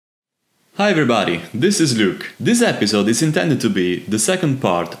Hi everybody, this is Luke. This episode is intended to be the second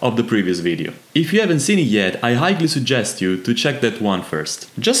part of the previous video. If you haven't seen it yet, I highly suggest you to check that one first.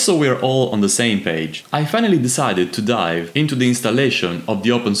 Just so we're all on the same page, I finally decided to dive into the installation of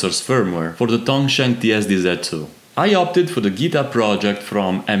the open source firmware for the Tongsheng TSDZ2. I opted for the GitHub project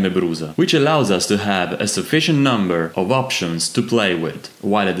from Brusa, which allows us to have a sufficient number of options to play with,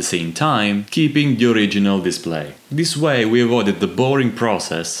 while at the same time keeping the original display. This way we avoided the boring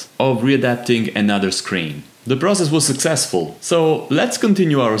process of readapting another screen. The process was successful, so let's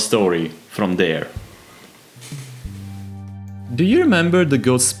continue our story from there. Do you remember the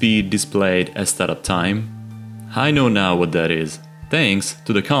ghost speed displayed as startup time? I know now what that is, thanks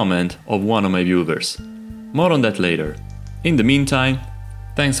to the comment of one of my viewers. More on that later. In the meantime,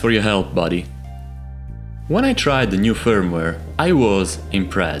 thanks for your help, buddy. When I tried the new firmware, I was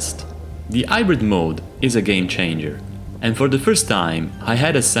impressed. The hybrid mode is a game changer, and for the first time I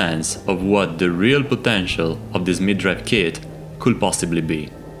had a sense of what the real potential of this mid-drive kit could possibly be.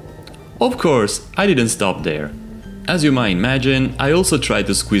 Of course, I didn't stop there. As you might imagine, I also tried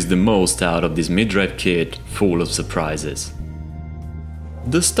to squeeze the most out of this mid-drive kit full of surprises.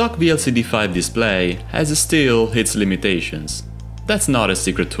 The stock VLCD5 display has still its limitations. That's not a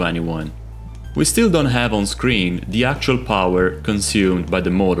secret to anyone. We still don't have on screen the actual power consumed by the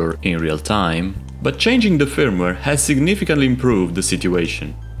motor in real time, but changing the firmware has significantly improved the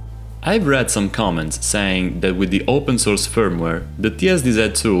situation. I've read some comments saying that with the open source firmware, the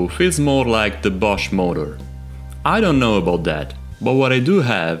TSDZ2 feels more like the Bosch motor. I don't know about that, but what I do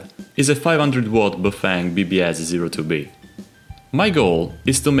have is a 500 watt Bafang BBS02B. My goal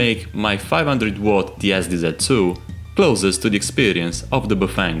is to make my 500 watt TSDZ2 closest to the experience of the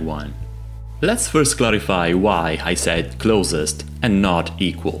Bafang one. Let's first clarify why I said closest and not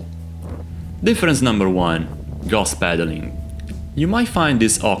equal. Difference number 1, ghost pedaling. You might find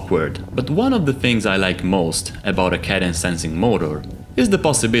this awkward, but one of the things I like most about a cadence sensing motor is the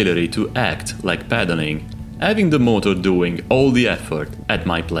possibility to act like pedaling, having the motor doing all the effort at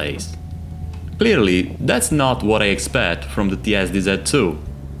my place. Clearly, that's not what I expect from the TSDZ2,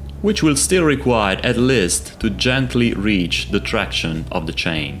 which will still require at least to gently reach the traction of the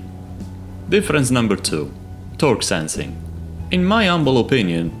chain. Difference number 2, torque sensing. In my humble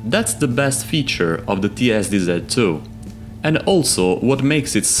opinion, that's the best feature of the TSDZ2, and also what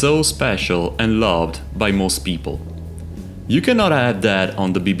makes it so special and loved by most people. You cannot have that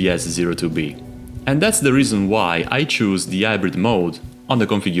on the BBS02B, and that's the reason why I choose the hybrid mode on the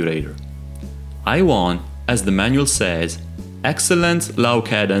configurator. I want, as the manual says, excellent low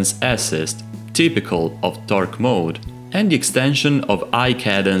cadence assist, typical of torque mode, and the extension of high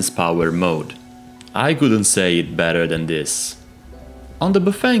cadence power mode. I couldn't say it better than this. On the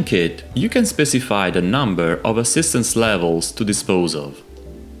Bafang kit, you can specify the number of assistance levels to dispose of.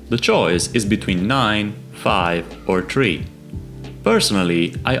 The choice is between 9, 5 or 3.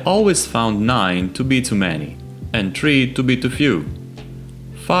 Personally, I always found 9 to be too many, and 3 to be too few.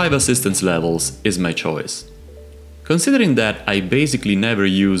 5 assistance levels is my choice. Considering that I basically never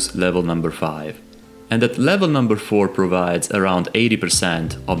use level number 5, and that level number 4 provides around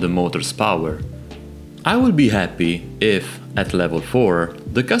 80% of the motor's power, I would be happy if, at level 4,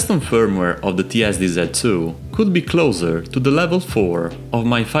 the custom firmware of the TSDZ2 could be closer to the level 4 of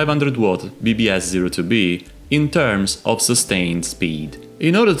my 500 watt BBS02B in terms of sustained speed.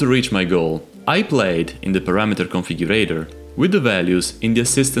 In order to reach my goal, I played in the parameter configurator with the values in the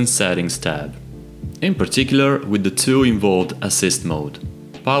assistance settings tab, in particular with the two involved assist mode,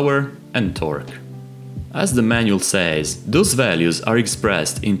 power and torque. As the manual says, those values are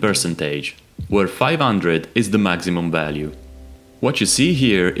expressed in percentage, where 500 is the maximum value. What you see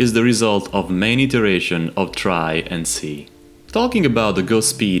here is the result of many iterations of try and see. Talking about the ghost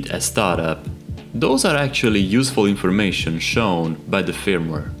speed as startup, those are actually useful information shown by the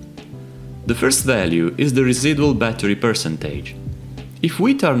firmware. The first value is the residual battery percentage. If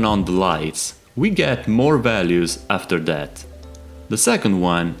we turn on the lights, we get more values after that. The second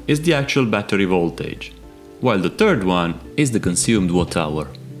one is the actual battery voltage, while the third one is the consumed watt-hour.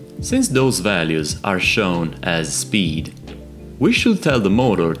 Since those values are shown as speed, we should tell the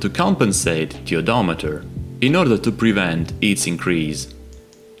motor to compensate the odometer in order to prevent its increase.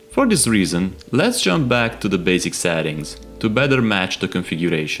 For this reason, let's jump back to the basic settings to better match the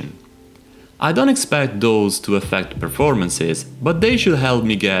configuration. I don't expect those to affect performances, but they should help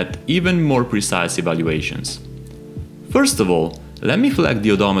me get even more precise evaluations. First of all, let me flag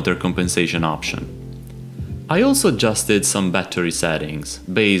the odometer compensation option. I also adjusted some battery settings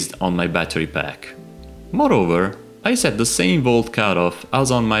based on my battery pack. Moreover, I set the same volt cutoff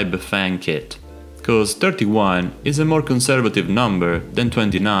as on my Bafang kit, cause 31 is a more conservative number than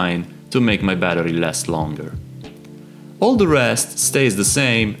 29 to make my battery last longer. All the rest stays the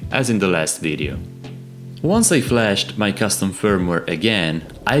same as in the last video. Once I flashed my custom firmware again,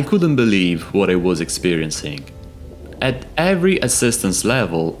 I couldn't believe what I was experiencing. At every assistance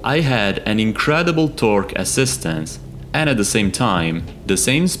level, I had an incredible torque assistance and at the same time, the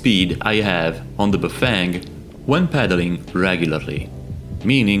same speed I have on the Bafang when pedaling regularly.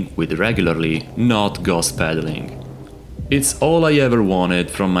 Meaning with regularly, not ghost pedaling. It's all I ever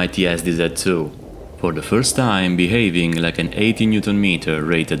wanted from my TSDZ2, for the first time behaving like an 80 Nm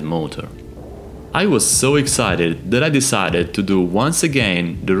rated motor. I was so excited that I decided to do once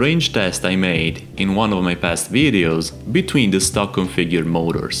again the range test I made in one of my past videos between the stock configured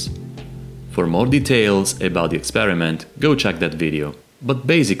motors. For more details about the experiment, go check that video. But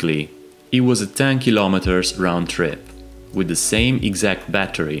basically, it was a 10 km round trip, with the same exact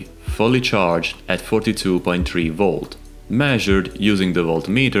battery, fully charged at 42.3 volt, measured using the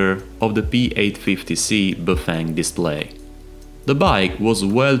voltmeter of the P850C Bafang display. The bike was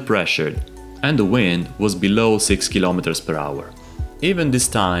well pressured, and the wind was below 6 km per hour. Even this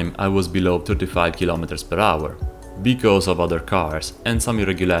time I was below 35 km per hour, because of other cars and some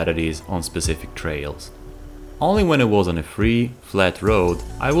irregularities on specific trails. Only when I was on a free, flat road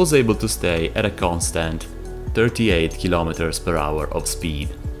I was able to stay at a constant 38 km per hour of speed.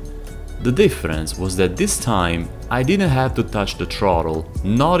 The difference was that this time I didn't have to touch the throttle,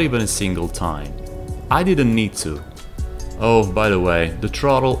 not even a single time. I didn't need to. Oh, by the way, the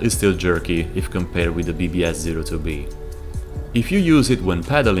throttle is still jerky if compared with the BBS02B. If you use it when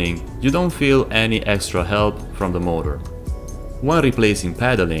pedaling, you don't feel any extra help from the motor. When replacing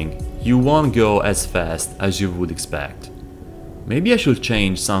pedaling, you won't go as fast as you would expect. Maybe I should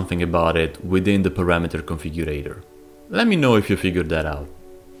change something about it within the parameter configurator. Let me know if you figured that out.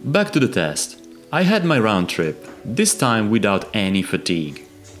 Back to the test. I had my round trip, this time without any fatigue.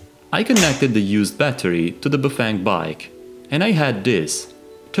 I connected the used battery to the Bafang bike, and I had this,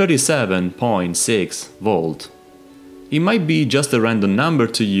 37.6 volt. It might be just a random number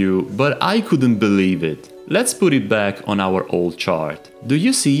to you, but I couldn't believe it. Let's put it back on our old chart. Do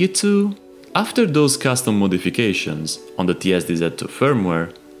you see it too? After those custom modifications on the TSDZ2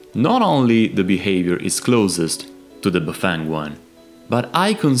 firmware, not only the behavior is closest to the Bafang one, but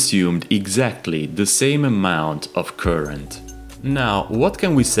I consumed exactly the same amount of current. Now, what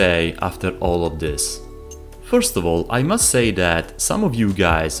can we say after all of this? First of all, I must say that some of you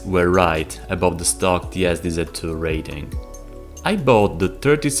guys were right about the stock TSDZ2 rating. I bought the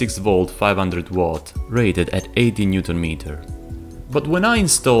 36V 500W rated at 80 Nm. But when I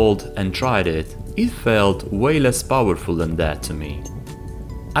installed and tried it, it felt way less powerful than that to me.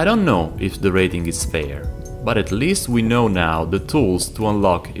 I don't know if the rating is fair, but at least we know now the tools to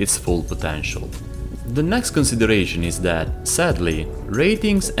unlock its full potential. The next consideration is that, sadly,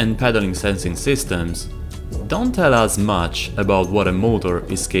 ratings and pedaling sensing systems don't tell us much about what a motor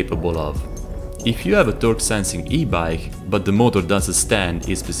is capable of. If you have a torque sensing e-bike, but the motor doesn't stand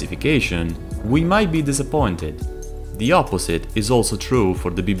its specification, we might be disappointed. The opposite is also true for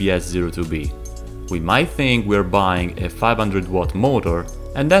the BBS02B. We might think we're buying a 500W motor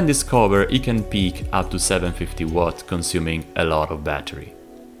and then discover it can peak up to 750W, consuming a lot of battery.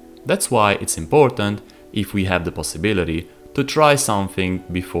 That's why it's important, if we have the possibility, to try something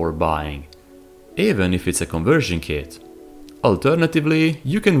before buying, even if it's a conversion kit. Alternatively,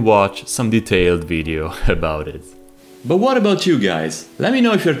 you can watch some detailed video about it. But what about you guys? Let me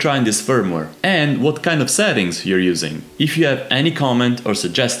know if you're trying this firmware and what kind of settings you're using. If you have any comment or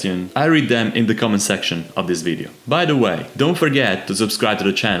suggestion, I read them in the comment section of this video. By the way, don't forget to subscribe to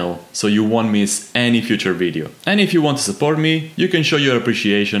the channel so you won't miss any future video. And if you want to support me, you can show your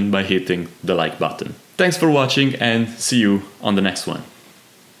appreciation by hitting the like button. Thanks for watching and see you on the next one.